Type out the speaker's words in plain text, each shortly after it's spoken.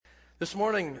This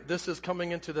morning, this is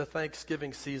coming into the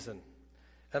Thanksgiving season,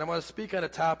 and I want to speak on a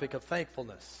topic of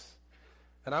thankfulness,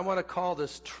 and I want to call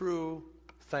this true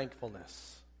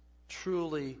thankfulness,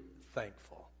 truly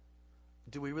thankful.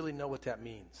 Do we really know what that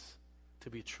means,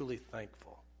 to be truly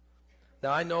thankful?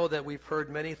 Now, I know that we've heard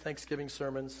many Thanksgiving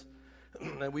sermons,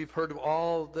 and we've heard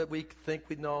all that we think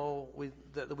we know,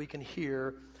 that we can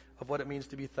hear of what it means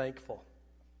to be thankful,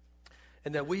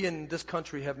 and that we in this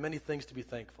country have many things to be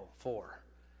thankful for.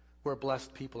 We're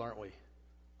blessed people, aren't we?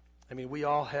 I mean, we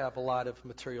all have a lot of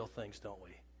material things, don't we?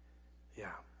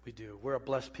 Yeah, we do. We're a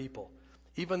blessed people.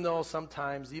 Even though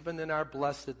sometimes, even in our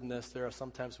blessedness, there are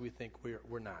sometimes we think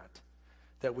we're not,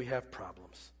 that we have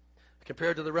problems.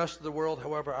 Compared to the rest of the world,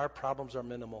 however, our problems are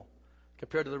minimal.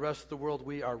 Compared to the rest of the world,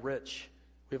 we are rich.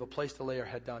 We have a place to lay our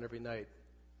head down every night.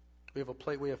 We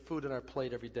have food on our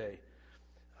plate every day.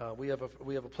 We have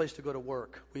a place to go to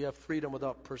work. We have freedom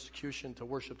without persecution to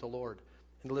worship the Lord.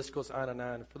 And the list goes on and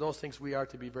on. For those things, we are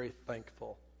to be very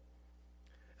thankful.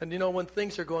 And you know, when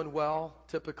things are going well,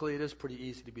 typically it is pretty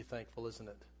easy to be thankful, isn't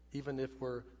it? Even if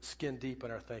we're skin deep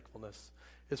in our thankfulness.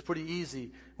 It's pretty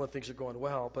easy when things are going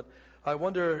well. But I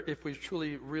wonder if we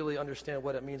truly, really understand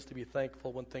what it means to be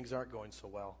thankful when things aren't going so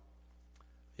well.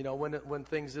 You know, when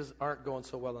things aren't going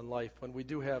so well in life, when we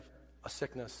do have a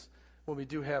sickness, when we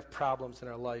do have problems in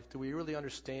our life, do we really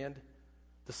understand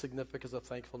the significance of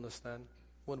thankfulness then?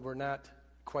 When we're not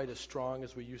quite as strong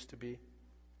as we used to be?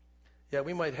 Yeah,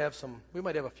 we might have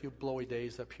a few blowy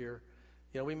days up here.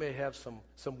 You know, we may have some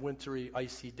wintry,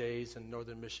 icy days in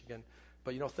northern Michigan.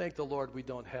 But, you know, thank the Lord we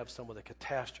don't have some of the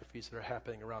catastrophes that are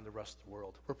happening around the rest of the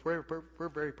world. We're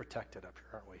very protected up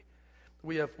here, aren't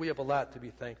we? We have a lot to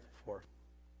be thankful for.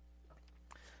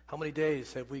 How many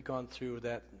days have we gone through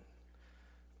that,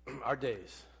 our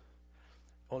days,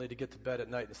 only to get to bed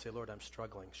at night and say, Lord, I'm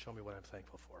struggling. Show me what I'm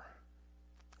thankful for.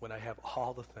 When I have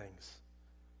all the things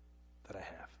that I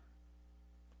have.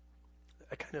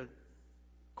 It kind of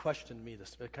questioned me.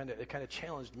 It kind of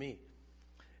challenged me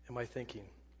in my thinking.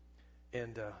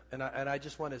 And I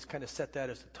just want to kind of set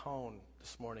that as the tone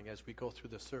this morning as we go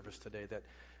through the service today, that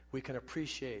we can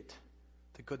appreciate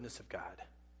the goodness of God.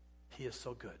 He is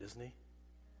so good, isn't he?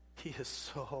 He is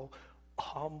so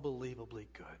unbelievably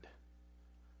good.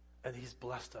 And he's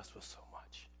blessed us with so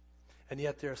much. And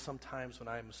yet there are some times when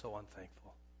I am so unthankful.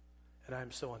 And I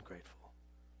am so ungrateful.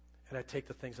 And I take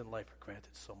the things in life for granted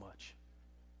so much.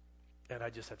 And I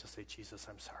just have to say, Jesus,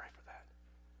 I'm sorry for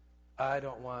that. I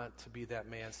don't want to be that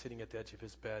man sitting at the edge of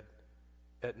his bed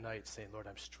at night saying, Lord,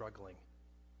 I'm struggling.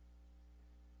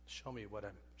 Show me what I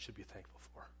should be thankful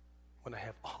for when I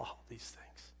have all these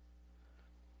things.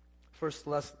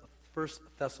 First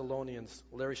Thessalonians,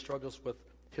 Larry struggles with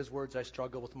his words, I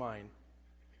struggle with mine.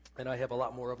 And I have a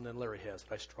lot more of them than Larry has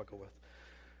that I struggle with.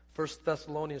 1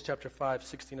 Thessalonians chapter 5,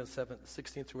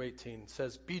 16 through 18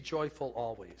 says, Be joyful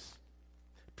always.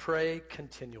 Pray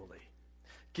continually.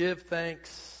 Give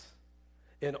thanks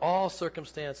in all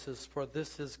circumstances, for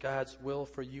this is God's will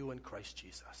for you in Christ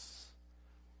Jesus.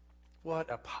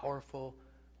 What a powerful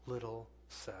little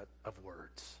set of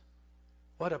words.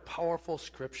 What a powerful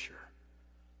scripture.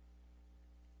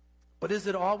 But is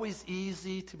it always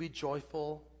easy to be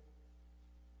joyful?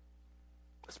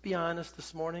 Let's be honest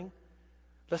this morning.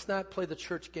 Let's not play the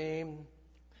church game.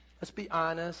 Let's be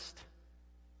honest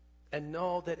and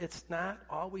know that it's not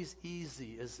always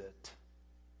easy, is it?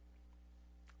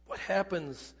 What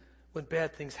happens when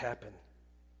bad things happen?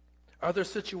 Are there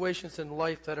situations in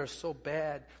life that are so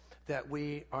bad that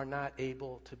we are not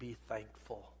able to be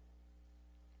thankful?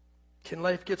 Can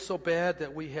life get so bad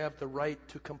that we have the right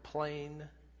to complain?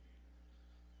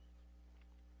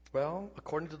 Well,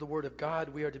 according to the Word of God,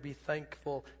 we are to be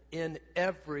thankful in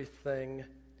everything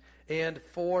and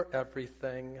for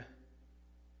everything.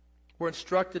 We're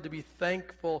instructed to be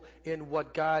thankful in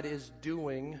what God is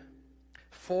doing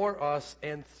for us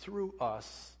and through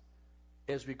us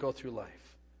as we go through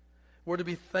life. We're to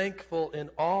be thankful in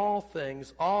all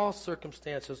things, all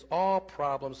circumstances, all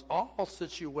problems, all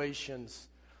situations,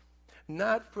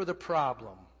 not for the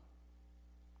problem,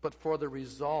 but for the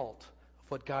result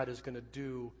of what God is going to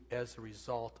do as a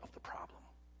result of the problem.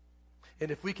 And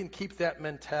if we can keep that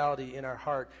mentality in our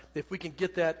heart, if we can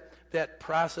get that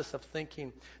process of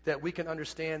thinking, that we can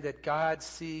understand that God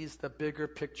sees the bigger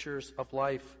pictures of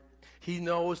life. He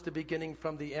knows the beginning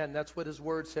from the end. That's what his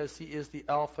word says. He is the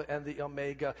Alpha and the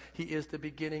Omega. He is the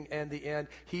beginning and the end.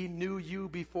 He knew you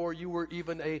before you were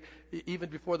even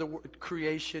before the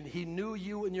creation. He knew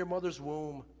you in your mother's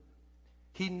womb.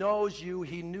 He knows you,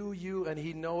 he knew you, and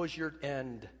he knows your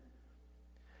end.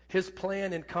 His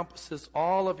plan encompasses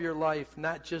all of your life,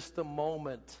 not just the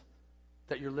moment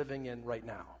that you're living in right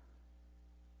now.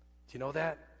 Do you know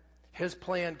that? His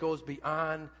plan goes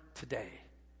beyond today.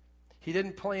 He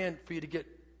didn't plan for you to get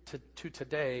to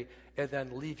today and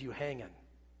then leave you hanging.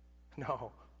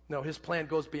 No, his plan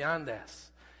goes beyond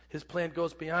this. His plan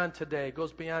goes beyond today,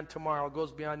 goes beyond tomorrow,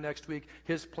 goes beyond next week.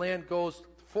 His plan goes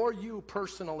for you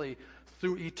personally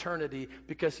through eternity,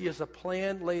 because he has a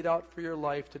plan laid out for your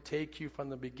life to take you from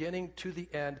the beginning to the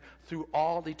end through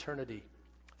all eternity.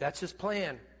 That's his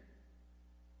plan.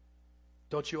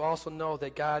 Don't you also know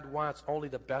that God wants only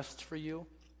the best for you?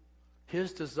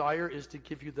 His desire is to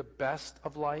give you the best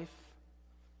of life.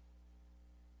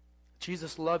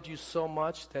 Jesus loved you so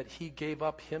much that he gave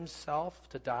up himself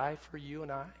to die for you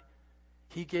and I.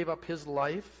 He gave up his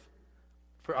life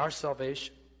for our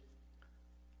salvation.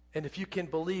 And if you can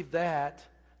believe that,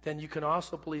 then you can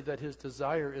also believe that his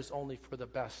desire is only for the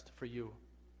best for you.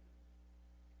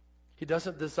 He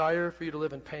doesn't desire for you to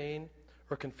live in pain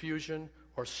or confusion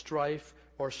or strife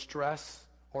or stress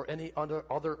or any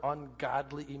other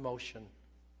ungodly emotion.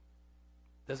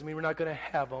 Doesn't mean we're not going to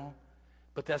have them,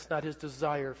 but that's not his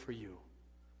desire for you.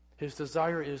 His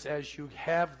desire is, as you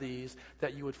have these,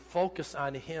 that you would focus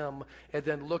on him and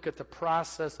then look at the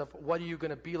process of what are you going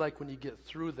to be like when you get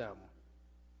through them.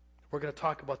 We're going to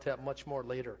talk about that much more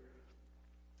later.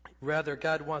 Rather,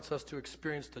 God wants us to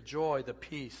experience the joy, the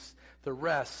peace, the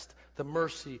rest, the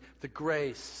mercy, the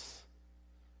grace,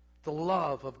 the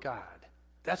love of God.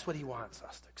 That's what he wants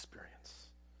us to experience.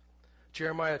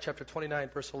 Jeremiah chapter 29,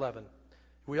 verse 11.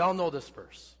 We all know this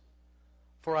verse.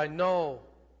 For I know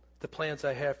the plans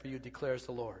I have for you, declares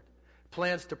the Lord.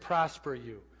 Plans to prosper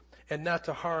you and not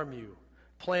to harm you.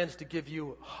 Plans to give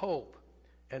you hope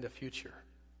and a future.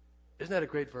 Isn't that a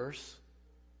great verse?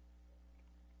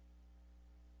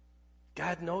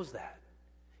 God knows that.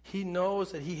 He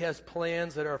knows that he has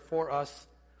plans that are for us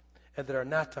and that are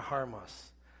not to harm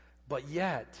us. But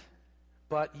yet,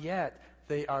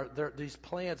 these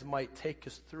plans might take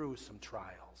us through some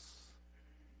trials.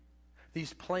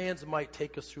 These plans might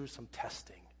take us through some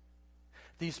testing.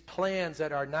 These plans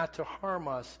that are not to harm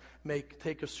us may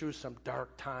take us through some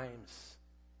dark times.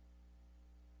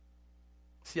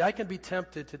 See, I can be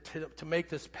tempted to make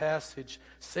this passage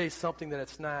say something that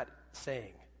it's not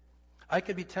saying. I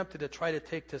can be tempted to try to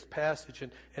take this passage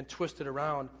and twist it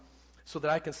around so that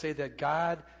I can say that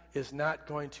God is not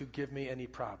going to give me any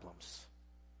problems.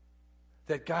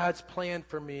 That God's plan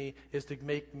for me is to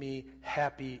make me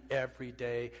happy every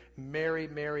day. Merry,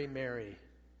 merry, merry,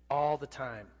 all the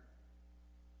time.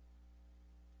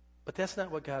 But that's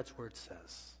not what God's word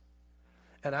says.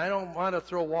 And I don't want to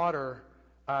throw water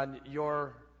on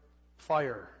your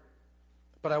fire.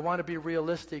 But I want to be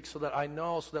realistic so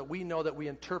that we know that we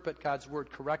interpret God's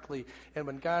word correctly. And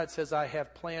when God says, I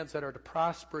have plans that are to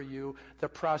prosper you, the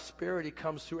prosperity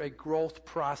comes through a growth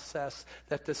process,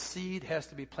 that the seed has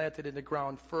to be planted in the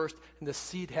ground first, and the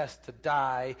seed has to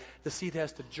die, the seed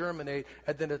has to germinate,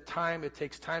 and then it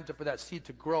takes time for that seed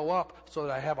to grow up so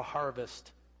that I have a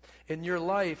harvest. In your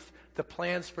life, the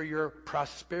plans for your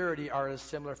prosperity are in a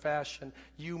similar fashion.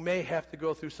 You may have to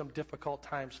go through some difficult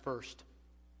times first.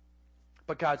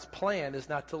 But God's plan is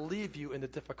not to leave you in the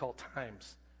difficult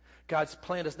times. God's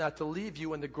plan is not to leave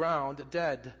you in the ground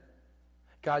dead.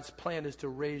 God's plan is to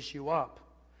raise you up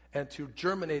and to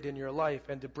germinate in your life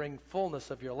and to bring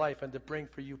fullness of your life and to bring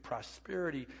for you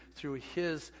prosperity through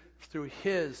his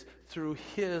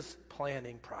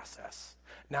planning process,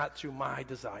 not through my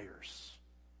desires.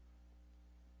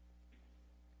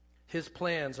 His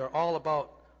plans are all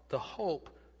about the hope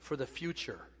for the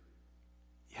future.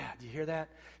 Yeah, do you hear that?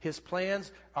 His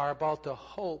plans are about the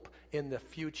hope in the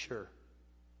future.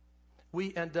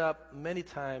 We end up many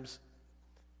times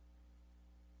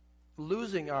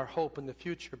losing our hope in the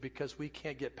future because we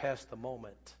can't get past the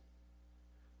moment.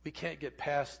 We can't get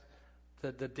past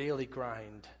the daily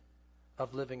grind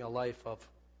of living a life of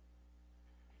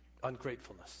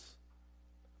ungratefulness,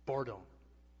 boredom,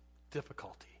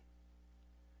 difficulty.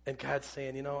 And God's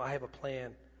saying, I have a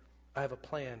plan. I have a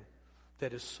plan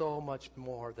that is so much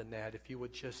more than that. If you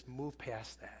would just move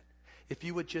past that. If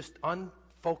you would just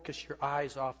unfocus your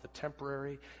eyes off the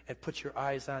temporary and put your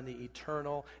eyes on the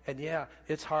eternal. And yeah,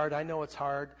 it's hard. I know it's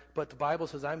hard. But the Bible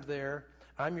says I'm there.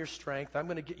 I'm your strength. I'm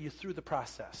going to get you through the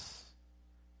process.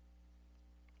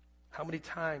 How many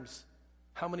times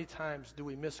do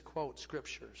we misquote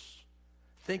scriptures?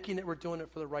 Thinking that we're doing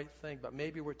it for the right thing, but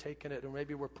maybe we're taking it, or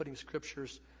maybe we're putting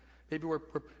scriptures, maybe we're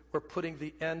putting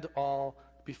the end all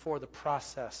before the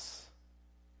process.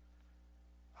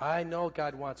 I know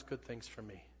God wants good things for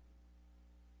me.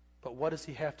 But what does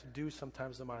he have to do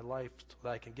sometimes in my life so that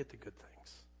I can get the good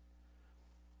things?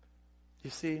 You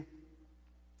see,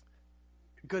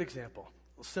 a good example,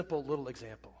 a simple little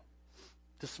example.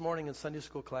 This morning in Sunday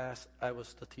school class, I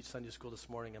was to teach Sunday school this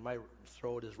morning, and my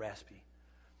throat is raspy.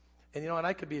 And and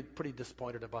I could be pretty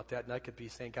disappointed about that, and I could be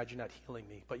saying, God, you're not healing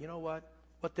me. But you know what?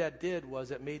 What that did was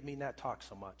it made me not talk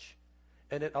so much,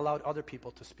 and it allowed other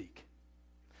people to speak.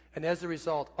 And as a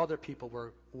result, other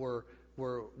people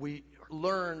we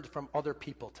learned from other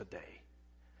people today.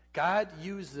 God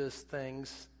uses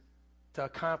things to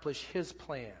accomplish his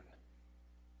plan.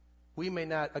 We may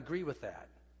not agree with that.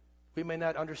 We may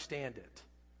not understand it.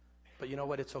 But you know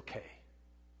what? It's okay.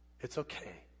 It's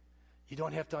okay. You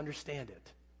don't have to understand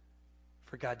it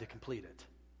for God to complete it.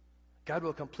 God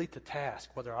will complete the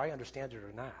task whether I understand it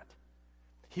or not.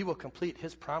 He will complete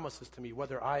his promises to me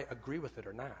whether I agree with it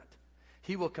or not.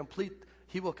 He will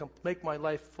make my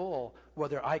life full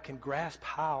whether I can grasp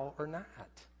how or not.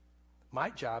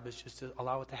 My job is just to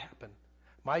allow it to happen.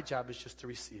 My job is just to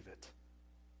receive it.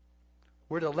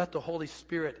 We're to let the Holy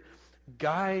Spirit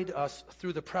guide us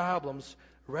through the problems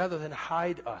rather than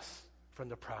hide us from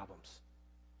the problems.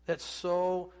 That's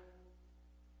so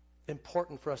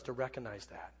important for us to recognize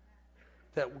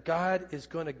that God is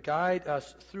going to guide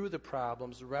us through the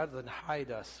problems rather than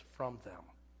hide us from them.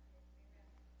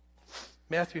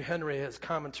 Matthew Henry, his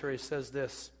commentary, says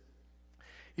this.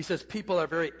 He says, people are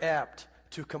very apt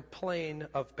to complain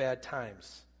of bad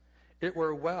times. It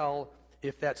were well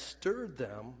if that stirred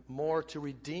them more to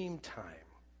redeem time.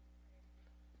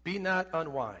 Be not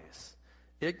unwise.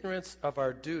 Ignorance of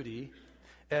our duty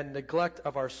and neglect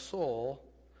of our soul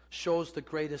shows the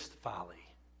greatest folly.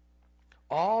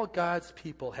 All God's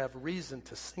people have reason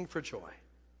to sing for joy.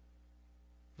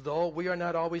 Though we are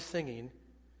not always singing,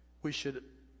 we should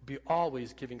be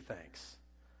always giving thanks.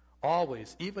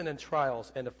 Always, even in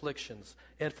trials and afflictions,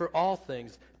 and for all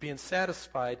things, being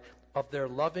satisfied of their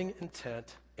loving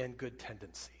intent and good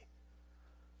tendency.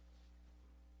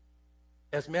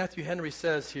 As Matthew Henry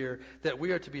says here, that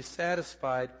we are to be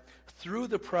satisfied through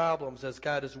the problems as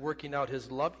God is working out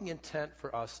his loving intent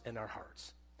for us in our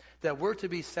hearts. That we're to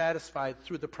be satisfied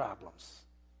through the problems.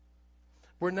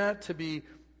 We're not to be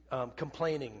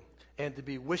complaining and to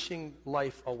be wishing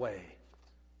life away.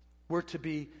 We're to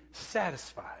be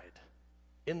satisfied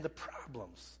in the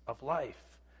problems of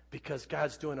life because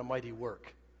God's doing a mighty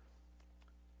work.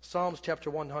 Psalms chapter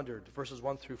 100, verses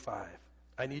 1 through 5.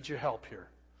 I need your help here.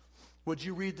 Would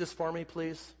you read this for me,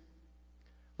 please?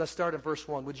 Let's start at verse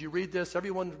 1. Would you read this?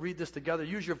 Everyone read this together.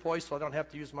 Use your voice so I don't have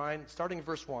to use mine. Starting at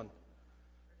verse 1.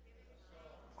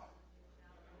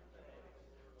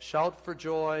 Shout for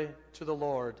joy to the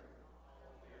Lord.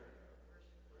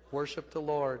 Worship the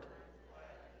Lord.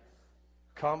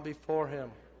 Come before him.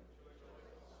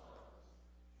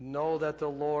 Know that the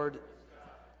Lord,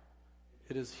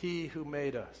 it is he who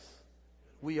made us.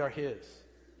 We are his.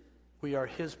 We are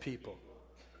his people,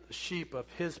 the sheep of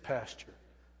his pasture.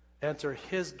 Enter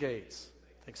his gates.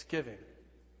 Thanksgiving.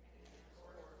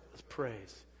 Let's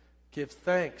praise. Give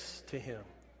thanks to him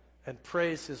and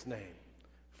praise his name.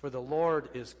 For the Lord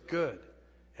is good,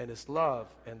 and his love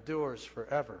endures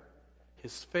forever.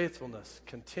 His faithfulness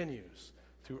continues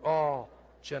through all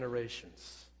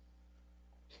generations.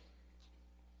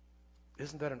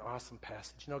 Isn't that an awesome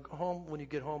passage? Go home when you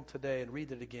get home today and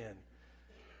read it again.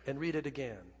 And read it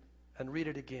again. And read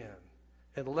it again.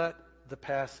 And let the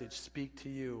passage speak to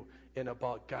you in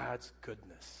about God's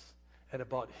goodness and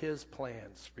about his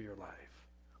plans for your life.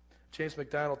 James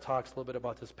MacDonald talks a little bit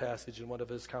about this passage in one of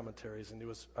his commentaries, and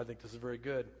I think this is very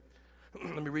good.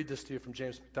 Let me read this to you from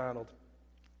James MacDonald.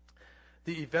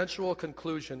 The eventual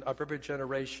conclusion of every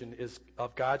generation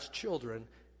of God's children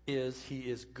is he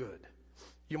is good.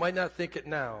 You might not think it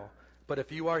now, but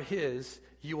if you are his,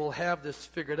 you will have this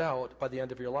figured out by the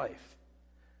end of your life.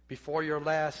 Before your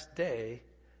last day,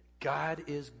 God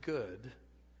is good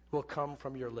will come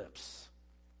from your lips.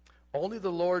 Only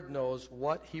the Lord knows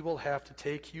what he will have to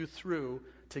take you through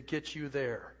to get you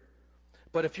there.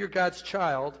 But if you're God's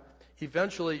child,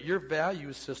 eventually your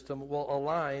value system will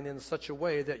align in such a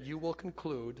way that you will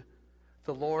conclude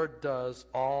the Lord does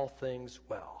all things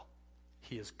well.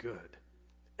 He is good.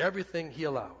 Everything he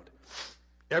allowed,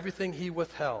 everything he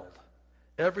withheld,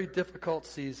 every difficult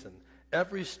season,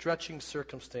 every stretching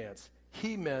circumstance,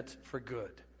 he meant for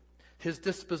good. His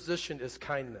disposition is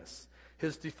kindness.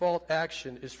 His default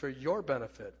action is for your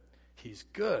benefit. He's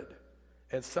good,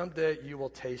 and someday you will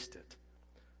taste it.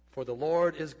 For the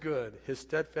Lord is good. His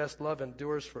steadfast love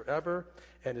endures forever,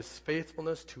 and his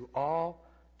faithfulness to all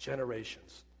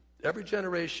generations. Every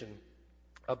generation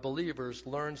of believers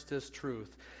learns this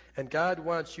truth, and God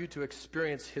wants you to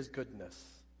experience his goodness.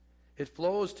 It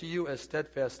flows to you as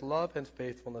steadfast love and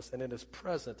faithfulness, and it is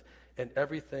present in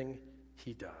everything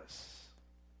he does.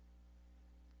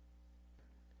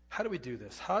 How do we do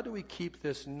this? How do we keep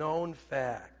this known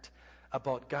fact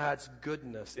about God's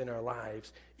goodness in our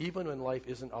lives, even when life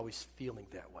isn't always feeling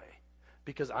that way?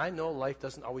 Because I know life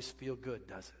doesn't always feel good,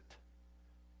 does it?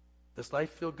 Does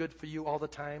life feel good for you all the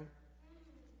time?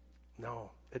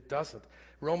 No, it doesn't.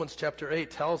 Romans chapter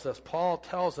 8 tells us, Paul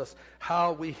tells us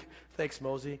how we, thanks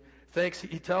Mosey,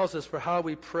 he tells us for how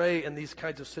we pray in these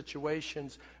kinds of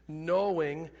situations,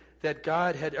 knowing that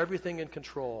God had everything in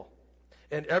control.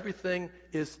 And everything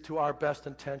is to our best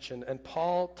intention. And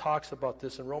Paul talks about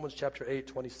this in Romans chapter 8,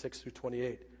 26 through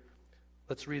 28.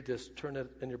 Let's read this. Turn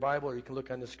it in your Bible, or you can look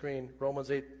on the screen.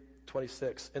 Romans 8,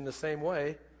 26. In the same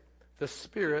way, the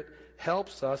Spirit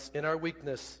helps us in our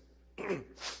weakness.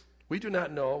 We do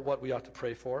not know what we ought to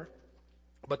pray for,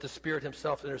 but the Spirit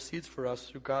himself intercedes for us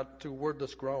through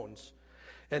wordless groans.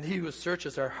 And he who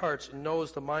searches our hearts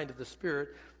knows the mind of the Spirit,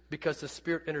 because the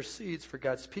Spirit intercedes for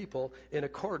God's people in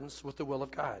accordance with the will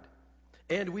of God.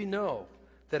 And we know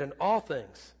that in all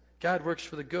things God works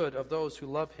for the good of those who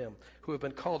love him, who have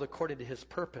been called according to his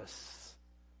purpose.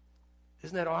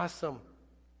 Isn't that awesome?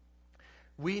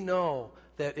 We know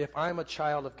that if I'm a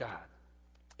child of God,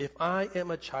 if I am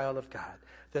a child of God,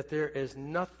 that there is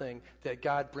nothing that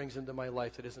God brings into my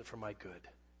life that isn't for my good.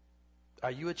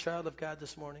 Are you a child of God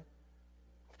this morning?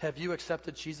 Have you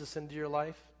accepted Jesus into your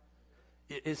life?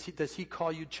 Does he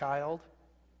call you child?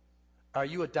 Are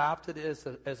you adopted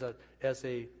as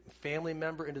a family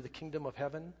member into the kingdom of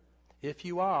heaven? If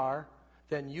you are,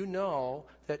 then you know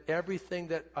that everything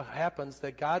that happens,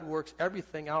 that God works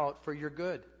everything out for your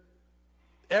good.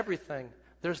 Everything.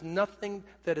 There's nothing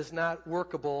that is not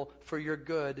workable for your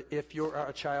good if you're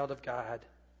a child of God.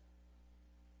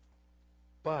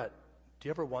 But do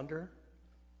you ever wonder?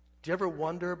 Do you ever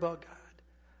wonder about God?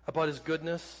 About his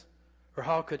goodness? Or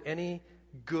how could any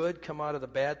good come out of the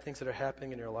bad things that are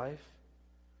happening in your life?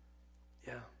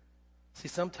 Yeah. See,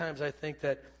 sometimes I think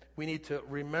that we need to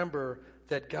remember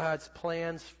that God's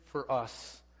plans for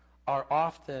us are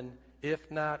often,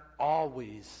 if not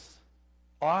always,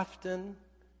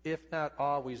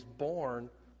 born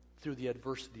through the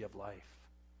adversity of life.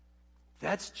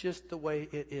 That's just the way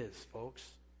it is, folks.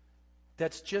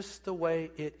 That's just the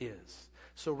way it is.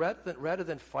 So rather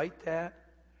than fight that,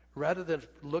 rather than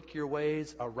look your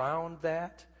ways around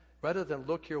that, rather than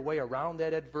look your way around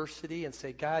that adversity and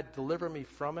say, God, deliver me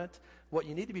from it, what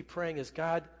you need to be praying is,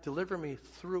 God, deliver me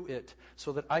through it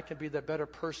so that I can be the better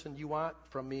person you want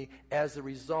from me as a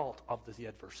result of the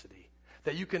adversity.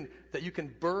 That you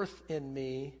can birth in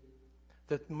me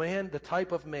the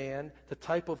type of man, the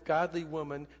type of godly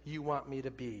woman you want me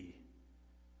to be.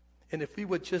 And if we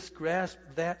would just grasp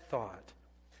that thought,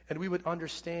 and we would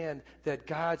understand that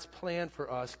God's plan for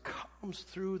us comes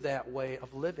through that way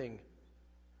of living,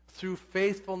 through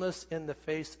faithfulness in the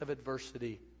face of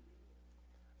adversity.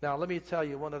 Now, let me tell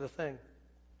you one other thing.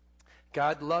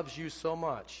 God loves you so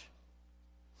much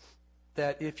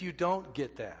that if you don't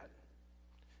get that,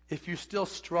 if you still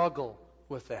struggle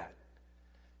with that,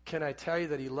 can I tell you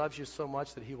that he loves you so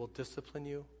much that he will discipline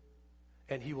you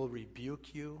and he will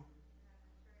rebuke you,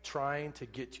 trying to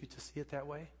get you to see it that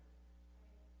way?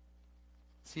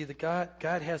 See, God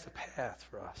has a path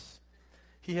for us.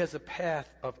 He has a path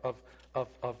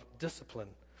of discipline,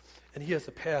 and he has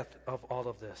a path of all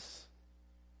of this.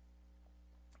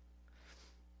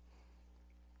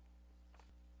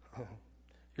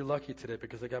 You're lucky today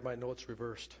because I got my notes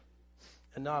reversed.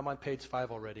 And now I'm on page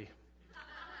 5 already.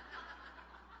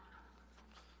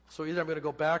 So either I'm going to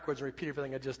go backwards and repeat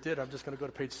everything I just did, or I'm just going to go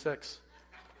to page 6.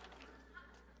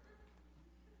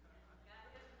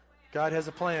 God has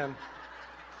a plan.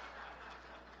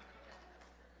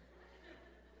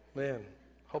 Man,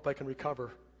 hope I can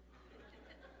recover.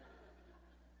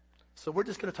 So we're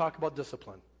just going to talk about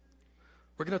discipline.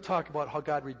 We're going to talk about how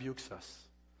God rebukes us.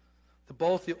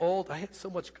 I had so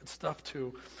much good stuff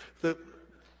too.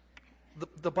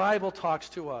 The Bible talks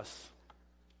to us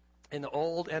in the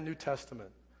Old and New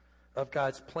Testament of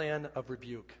God's plan of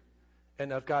rebuke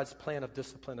and of God's plan of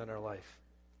discipline in our life.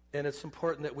 And it's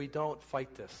important that we don't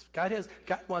fight this. God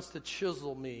wants to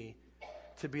chisel me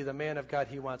to be the man of God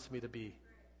he wants me to be.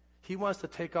 He wants to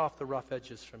take off the rough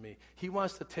edges from me. He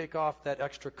wants to take off that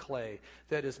extra clay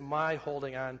that is my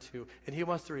holding on to, and he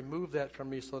wants to remove that from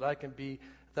me so that I can be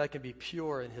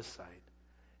pure in his sight.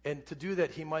 And to do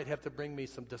that, he might have to bring me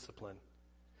some discipline.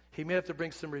 He may have to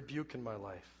bring some rebuke in my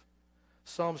life.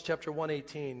 Psalms chapter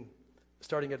 118,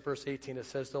 starting at verse 18, it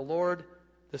says, "The Lord,"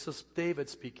 this is David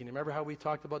speaking. Remember how we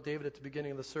talked about David at the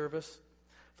beginning of the service?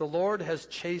 "The Lord has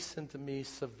chastened me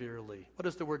severely." What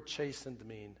does the word chastened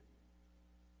mean?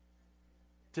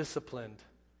 Disciplined.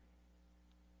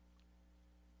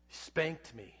 He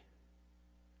spanked me.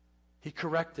 He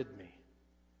corrected me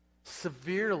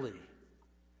severely,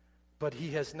 but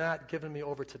he has not given me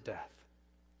over to death.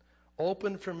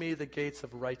 Open for me the gates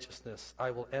of righteousness.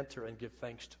 I will enter and give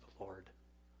thanks to the Lord.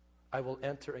 I will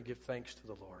enter and give thanks to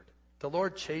the Lord. The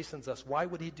Lord chastens us. Why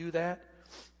would he do that?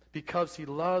 Because he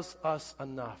loves us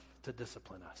enough to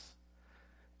discipline us.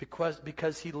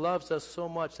 Because he loves us so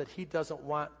much that he doesn't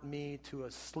want me to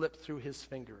slip through his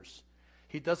fingers.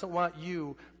 He doesn't want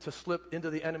you to slip into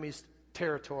the enemy's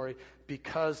territory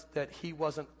because that he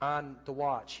wasn't on the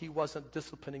watch. He wasn't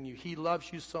disciplining you. He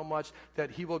loves you so much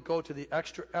that he will go to the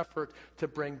extra effort to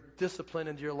bring discipline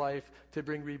into your life, to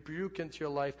bring rebuke into your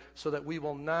life, so that we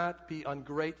will not be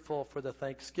ungrateful for the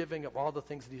thanksgiving of all the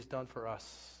things that he's done for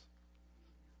us.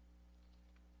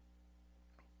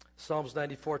 Psalms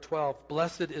 94:12,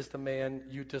 blessed is the man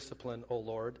you discipline, O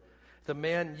Lord, the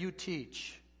man you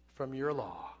teach from your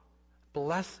law.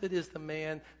 Blessed is the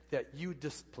man that you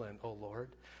discipline, O Lord.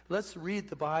 Let's read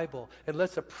the Bible and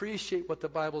let's appreciate what the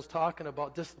Bible's talking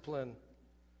about discipline.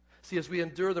 See, as we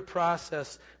endure the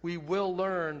process, we will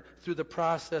learn through the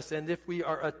process. And if we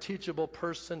are a teachable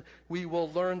person, we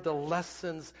will learn the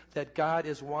lessons that God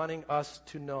is wanting us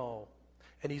to know.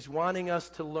 And he's wanting us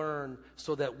to learn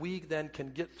so that we then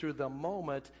can get through the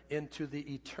moment into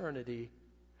the eternity.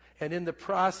 And in the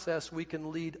process, we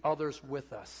can lead others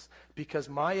with us. Because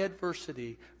my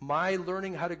adversity, my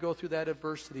learning how to go through that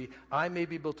adversity, I may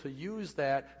be able to use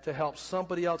that to help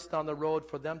somebody else down the road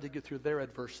for them to get through their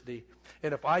adversity.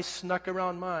 And if I snuck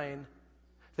around mine,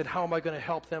 then how am I going to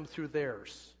help them through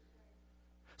theirs?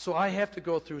 So I have to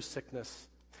go through sickness.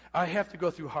 I have to go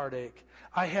through heartache.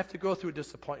 I have to go through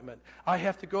disappointment. I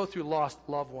have to go through lost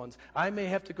loved ones. I may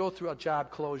have to go through a job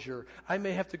closure. I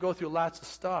may have to go through lots of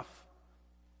stuff.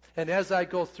 And as I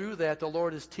go through that, the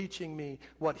Lord is teaching me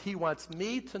what he wants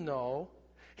me to know.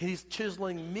 He's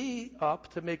chiseling me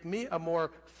up to make me a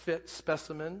more fit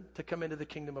specimen to come into the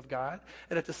kingdom of God.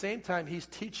 And at the same time, he's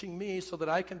teaching me so that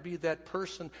I can be that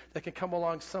person that can come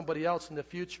along somebody else in the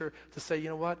future to say, you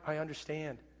know what, I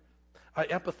understand. I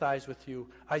empathize with you.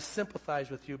 I sympathize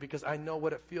with you because I know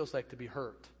what it feels like to be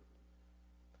hurt.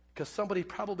 Because somebody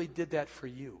probably did that for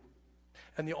you.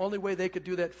 And the only way they could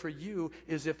do that for you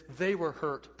is if they were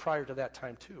hurt prior to that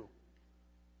time too.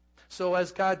 So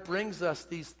as God brings us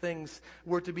these things,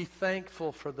 we're to be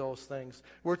thankful for those things.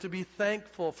 We're to be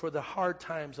thankful for the hard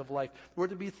times of life. We're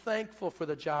to be thankful for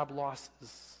the job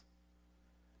losses.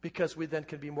 Because we then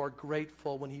can be more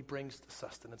grateful when he brings the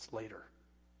sustenance later.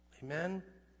 Amen?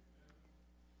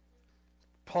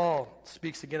 Paul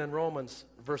speaks again in Romans,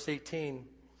 verse 18.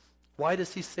 Why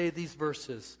does he say these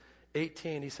verses?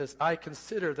 18, he says, I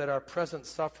consider that our present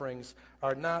sufferings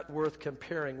are not worth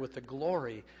comparing with the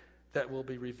glory that will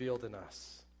be revealed in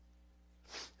us.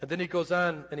 And then he goes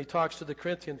on and he talks to the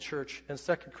Corinthian church in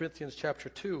 2 Corinthians chapter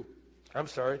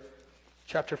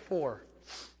 4,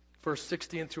 verse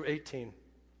 16 through 18.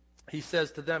 He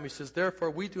says to them, he says, therefore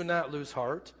we do not lose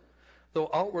heart, though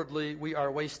outwardly we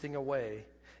are wasting away,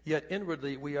 yet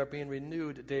inwardly we are being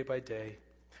renewed day by day.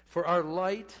 For our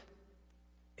light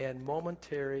and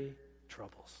momentary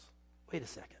troubles. Wait a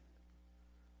second.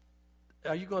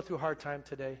 Are you going through a hard time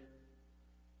today?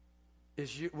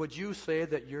 Would you say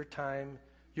that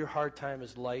your hard time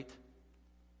is light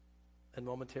and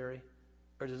momentary?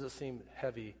 Or does it seem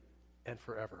heavy and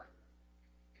forever?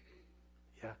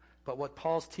 Yeah. But what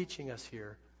Paul's teaching us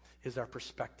here is our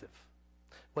perspective.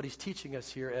 What he's teaching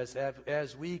us here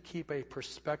as we keep a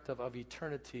perspective of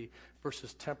eternity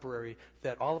versus temporary,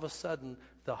 that all of a sudden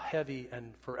the heavy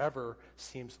and forever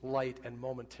seems light and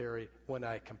momentary when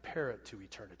I compare it to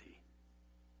eternity.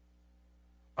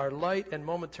 Our light and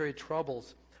momentary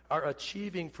troubles are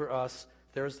achieving for us,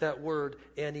 there's that word,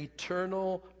 an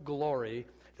eternal glory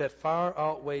that far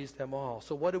outweighs them all.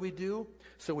 So what do?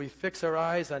 So we fix our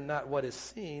eyes on not what is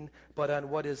seen, but on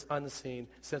what is unseen.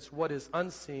 Since what is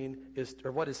seen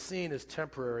is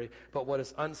temporary, but what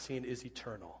is unseen is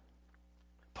eternal.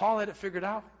 Paul had it figured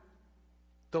out.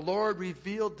 The Lord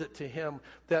revealed it to him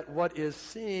that what is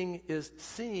seen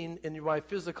in my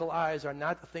physical eyes are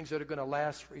not the things that are going to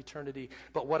last for eternity,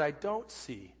 but what I don't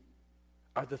see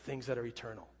are the things that are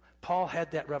eternal. Paul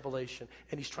had that revelation,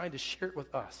 and he's trying to share it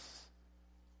with us.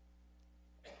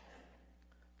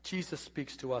 Jesus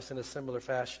speaks to us in a similar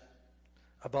fashion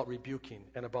about rebuking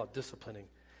and about disciplining.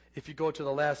 If you go to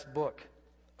the last book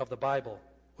of the Bible,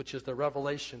 which is the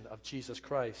revelation of Jesus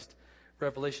Christ,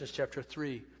 Revelation chapter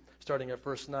 3, starting at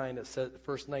verse 9, it says,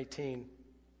 verse 19,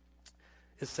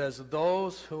 it says,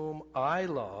 those whom I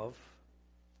love,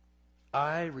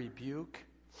 I rebuke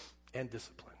and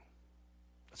discipline.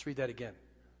 Let's read that again.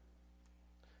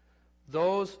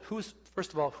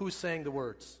 First of all, who's saying the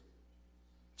words?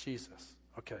 Jesus.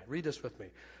 Okay, read this with me.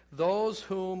 Those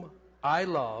whom I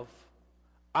love,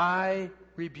 I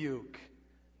rebuke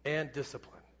and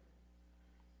discipline.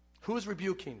 Who's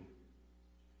rebuking?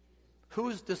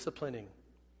 Who's disciplining?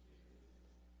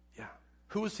 Yeah.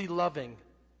 Who is he loving?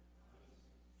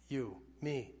 You,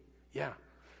 me. Yeah.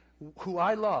 Who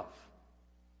I love,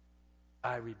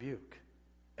 I rebuke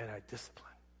and I discipline.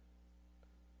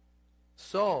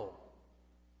 So,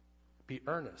 be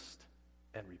earnest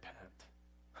and repent.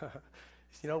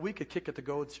 You know, we could kick at the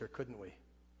goads here, couldn't we?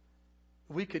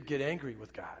 We could get angry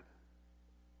with God.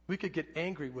 We could get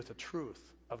angry with the truth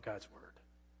of God's word.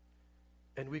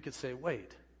 And we could say,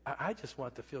 wait, I just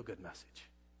want the feel-good message.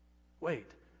 Wait,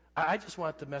 I just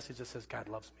want the message that says God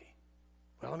loves me.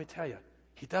 Well, let me tell you,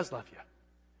 he does love you.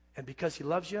 And because he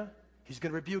loves you, he's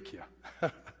going to rebuke you.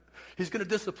 He's going to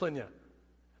discipline you.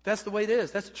 That's the way it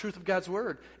is. That's the truth of God's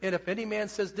word. And if any man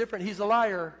says different, he's a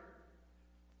liar.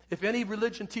 If any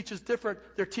religion teaches different,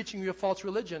 they're teaching you a false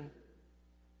religion.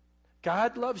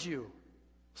 God loves you.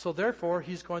 So therefore,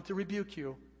 he's going to rebuke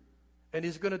you. And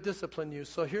he's going to discipline you.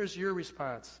 So here's your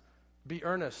response. Be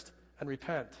earnest and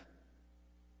repent.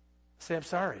 Say, I'm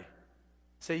sorry.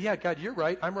 Say, yeah, God, you're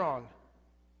right. I'm wrong.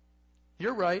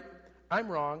 You're right. I'm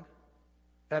wrong.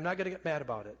 And I'm not going to get mad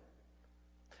about it.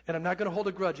 And I'm not going to hold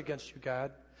a grudge against you,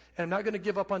 God. And I'm not going to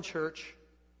give up on church.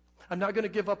 I'm not going to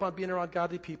give up on being around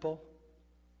godly people.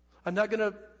 I'm not going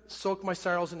to soak my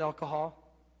sorrows in alcohol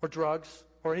or drugs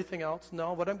or anything else.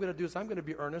 No, what I'm going to do is I'm going to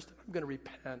be earnest. I'm going to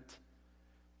repent.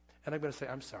 And I'm going to say,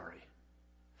 I'm sorry.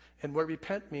 And what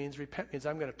repent means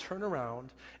I'm going to turn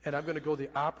around and I'm going to go the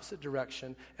opposite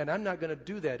direction. And I'm not going to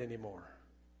do that anymore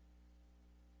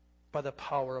by the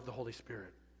power of the Holy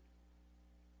Spirit.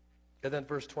 And then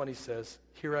verse 20 says,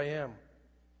 here I am.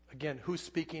 Again, who's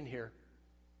speaking here?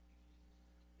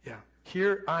 Yeah.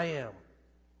 Here I am.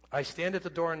 I stand at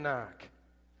the door and knock.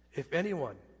 If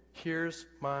anyone hears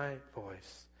my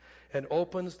voice and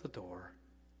opens the door,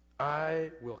 I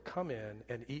will come in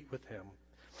and eat with him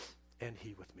and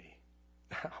he with me.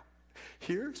 Now,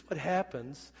 here's what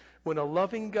happens when a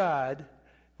loving God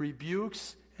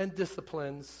rebukes and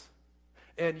disciplines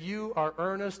and you are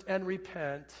earnest and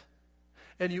repent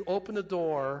and you open the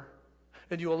door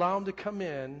and you allow him to come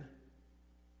in.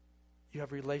 You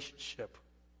have a relationship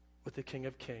with the King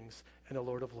of Kings and the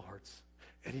Lord of Lords.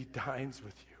 And he dines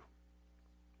with you.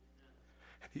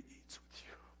 And he eats with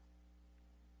you.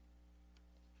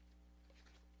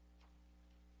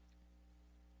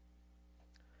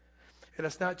 And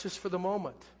it's not just for the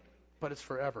moment, but it's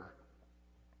forever.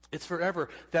 It's forever.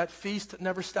 That feast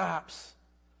never stops.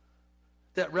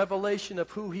 That revelation of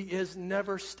who he is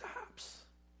never stops.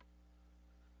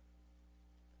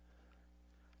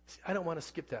 See, I don't want to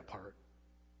skip that part.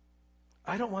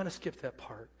 I don't want to skip that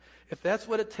part. If that's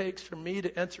what it takes for me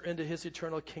to enter into his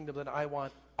eternal kingdom, then I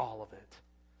want all of it.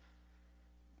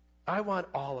 I want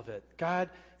all of it. God,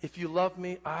 if you love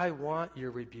me, I want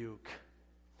your rebuke.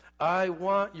 I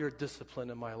want your discipline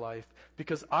in my life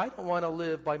because I don't want to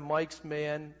live by Mike's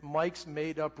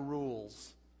made up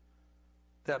rules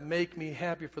that make me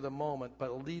happy for the moment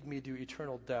but lead me to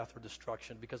eternal death or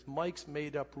destruction, because Mike's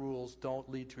made up rules don't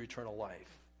lead to eternal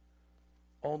life.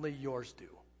 Only yours do.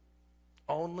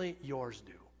 Only yours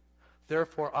do.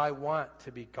 Therefore, I want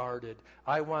to be guarded.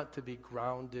 I want to be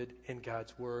grounded in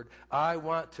God's word. I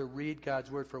want to read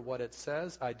God's word for what it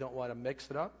says. I don't want to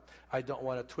mix it up. I don't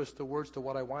want to twist the words to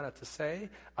what I want it to say.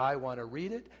 I want to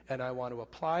read it, and I want to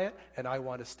apply it, and I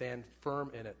want to stand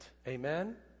firm in it.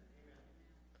 Amen?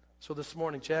 So this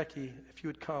morning, Jackie, if you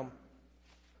would come.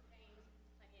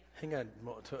 Hang on.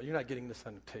 You're not getting this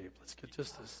on tape. Let's get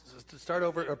just start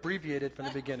over, abbreviated from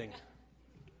the beginning.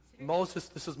 Moses,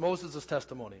 this is Moses'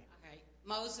 testimony. All right.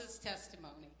 Moses'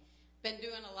 testimony. Been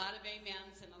doing a lot of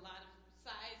amens and a lot of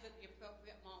sighs at the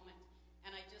appropriate moment,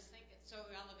 and I just think it's so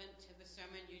relevant to the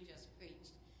sermon you just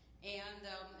preached. And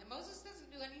Moses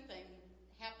doesn't do anything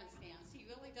happenstance. He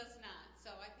really does not. So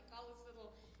I think all his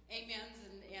little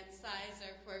amens and sighs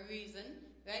are for a reason.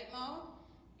 Right, Mo?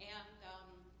 And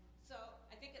so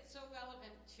I think it's so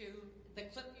relevant to the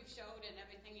clip you showed and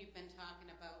everything you've been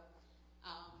talking about.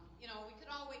 We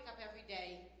could all wake up every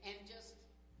day and just,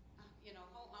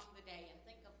 ho-hum the day and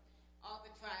think of all the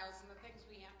trials and the things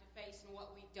we have to face and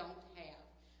what we don't have.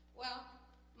 Well,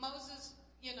 Moses,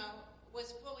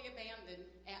 was fully abandoned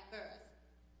at birth,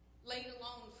 laid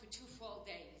alone for 2 full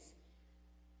days.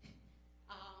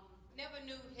 Never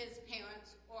knew his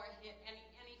parents or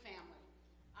any family.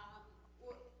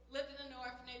 Lived in an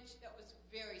orphanage that was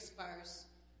very sparse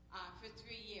for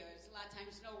 3 years. A lot of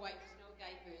times no wipes, no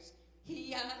diapers.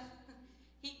 He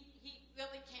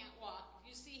really can't walk. If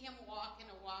you see him walk in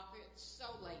a walker, it's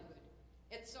so labored.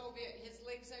 It's so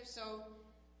so,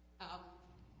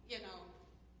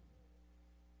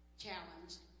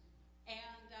 challenged. And,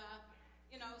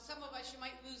 some of us, you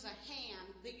might lose a hand,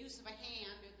 the use of a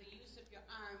hand or the use of your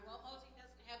arm. Well, Mosey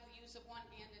doesn't have the use of one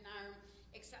hand and arm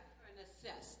except for an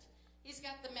assist. He's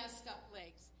got the messed up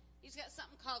legs. He's got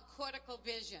something called cortical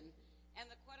vision. And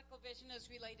the cortical vision is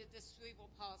related to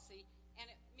cerebral palsy. And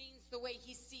it means the way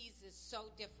he sees is so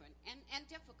different and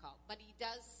difficult, but he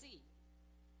does see.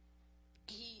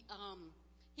 He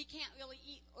can't really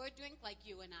eat or drink like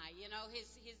you and I.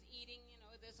 His eating,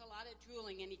 there's a lot of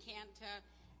drooling, and he can't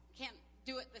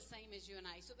do it the same as you and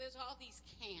I. So there's all these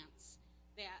can'ts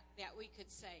that we could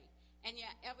say. And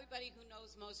yet everybody who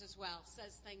knows Moses well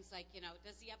says things like,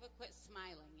 does he ever quit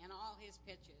smiling in all his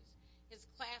pictures? His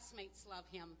classmates love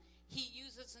him. He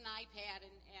uses an iPad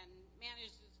and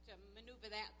manages to maneuver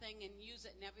that thing and use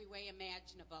it in every way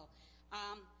imaginable.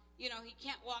 He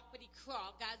can't walk, but he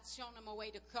crawls. God's shown him a way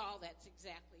to crawl. That's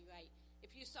exactly right.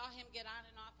 If you saw him get on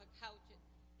and off a couch,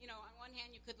 on one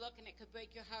hand you could look and it could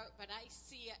break your heart, but I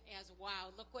see it as,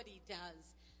 wow, look what he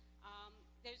does.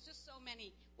 There's just so many,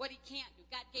 what he can't do.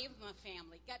 God gave him a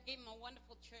family. God gave him a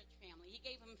wonderful church family. He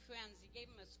gave him friends. He gave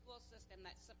him a school system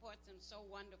that supports him so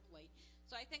wonderfully.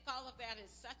 So I think all of that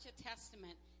is such a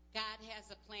testament. God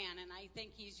has a plan, and I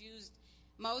think he's used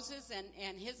Moses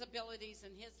and his abilities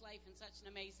in his life in such an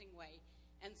amazing way.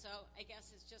 And so I guess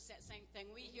it's just that same thing.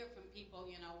 We hear from people,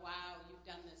 wow, you've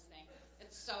done this thing.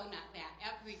 It's so not that.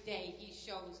 Every day he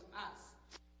shows us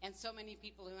and so many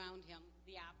people around him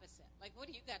the opposite. Like, what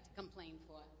do you got to complain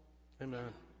for?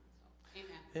 Amen.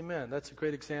 Amen. Amen. That's a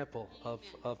great example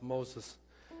of Moses.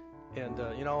 And,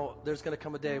 there's going to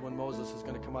come a day when Moses is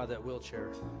going to come out of that wheelchair,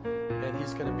 and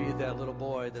he's going to be that little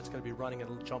boy that's going to be running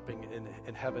and jumping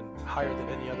in heaven higher than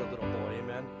any other little boy.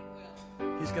 Amen.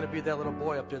 He's going to be that little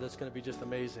boy up there that's going to be just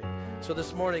amazing. So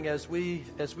this morning, as we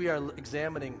are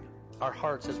examining our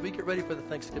hearts, as we get ready for the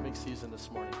Thanksgiving season this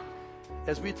morning,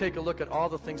 as we take a look at all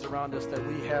the things around us that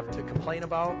we have to complain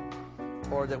about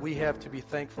or that we have to be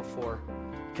thankful for,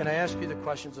 can I ask you the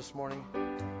questions this morning?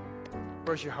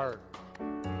 Where's your heart?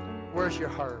 Where's your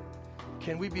heart?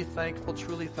 Can we be thankful,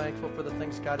 truly thankful for the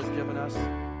things God has given us?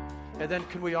 And then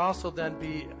can we also then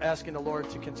be asking the Lord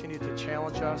to continue to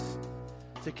challenge us,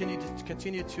 to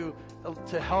continue to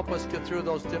help us get through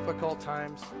those difficult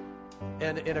times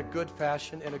and in a good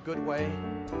fashion, in a good way?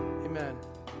 Amen.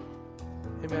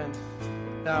 Amen.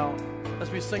 Now,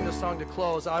 as we sing the song to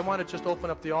close, I want to just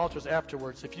open up the altars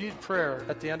afterwards. If you need prayer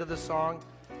at the end of the song,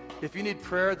 if you need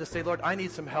prayer to say, Lord, I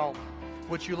need some help,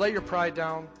 would you lay your pride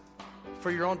down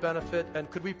for your own benefit? And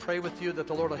could we pray with you that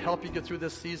the Lord will help you get through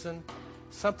this season?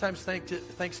 Sometimes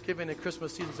Thanksgiving and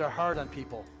Christmas seasons are hard on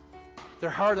people. They're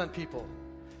hard on people.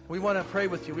 We want to pray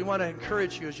with you. We want to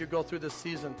encourage you as you go through this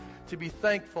season to be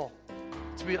thankful,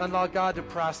 to allow God to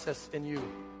process in you.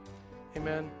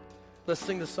 Amen. Let's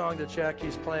sing the song that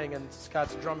Jackie's playing and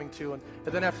Scott's drumming to. And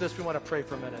then after this, we want to pray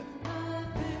for a minute.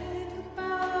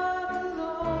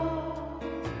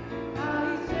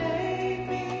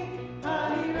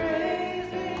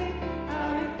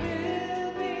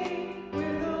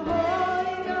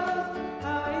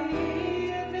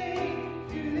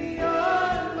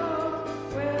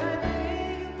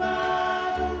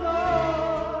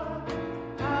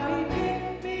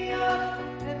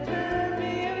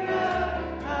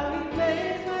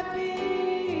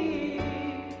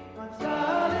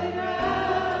 Solid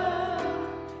ground.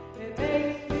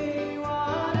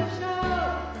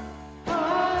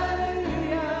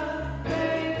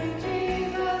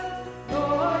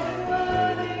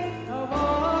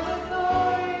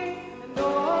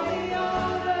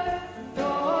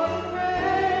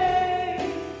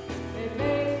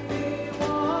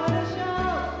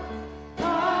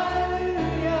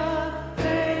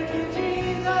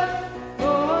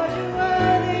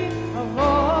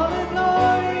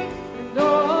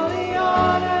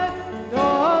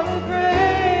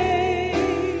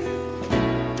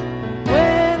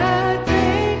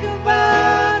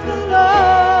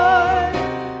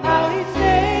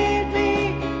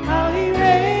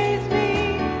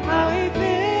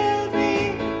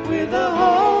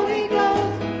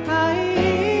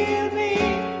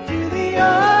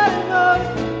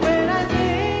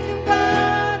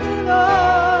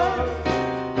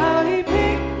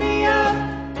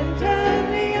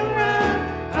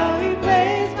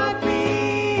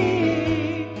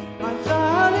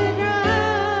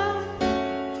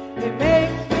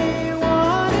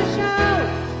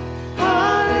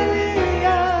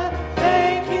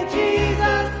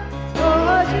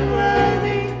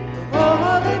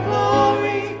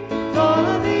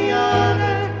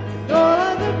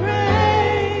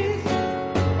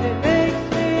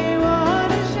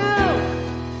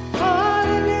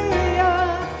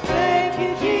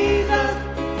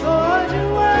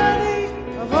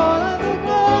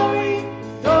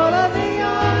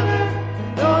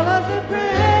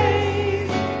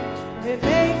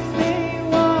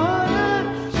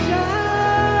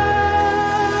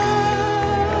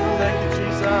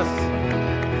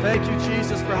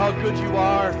 good you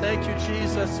are. Thank you,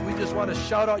 Jesus. We just want to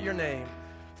shout out your name.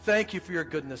 Thank you for your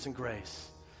goodness and grace.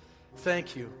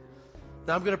 Thank you.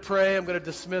 Now I'm going to pray. I'm going to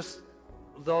dismiss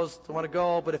those that want to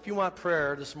go. But if you want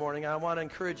prayer this morning, I want to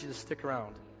encourage you to stick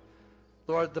around.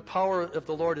 Lord, the power of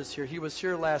the Lord is here. He was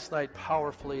here last night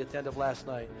powerfully at the end of last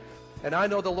night. And I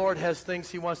know the Lord has things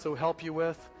he wants to help you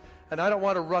with. And I don't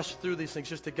want to rush through these things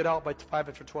just to get out by 5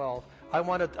 after 12. I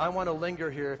want to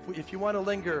linger here. If you want to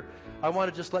linger, I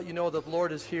want to just let you know that the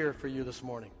Lord is here for you this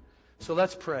morning. So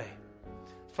let's pray.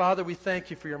 Father, we thank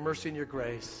you for your mercy and your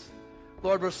grace.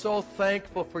 Lord, we're so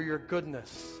thankful for your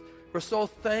goodness. We're so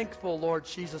thankful, Lord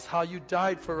Jesus, how you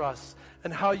died for us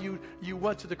and how you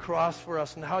went to the cross for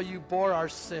us and how you bore our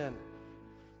sin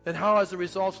and how as a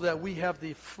result of that we have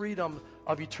the freedom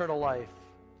of eternal life.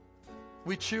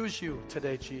 We choose you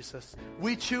today, Jesus.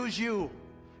 We choose you.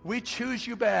 We choose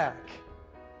you back.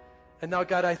 And now,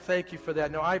 God, I thank you for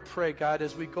that. Now, I pray, God,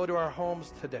 as we go to our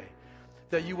homes today,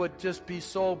 that you would just be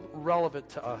so relevant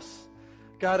to us.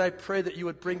 God, I pray that you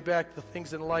would bring back the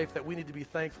things in life that we need to be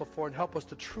thankful for and help us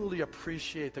to truly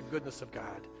appreciate the goodness of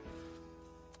God.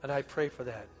 And I pray for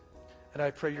that. And I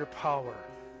pray your power.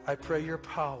 I pray your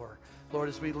power. Lord,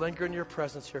 as we linger in your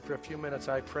presence here for a few minutes,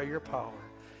 I pray your power.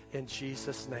 In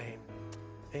Jesus' name.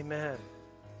 Amen.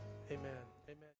 Amen.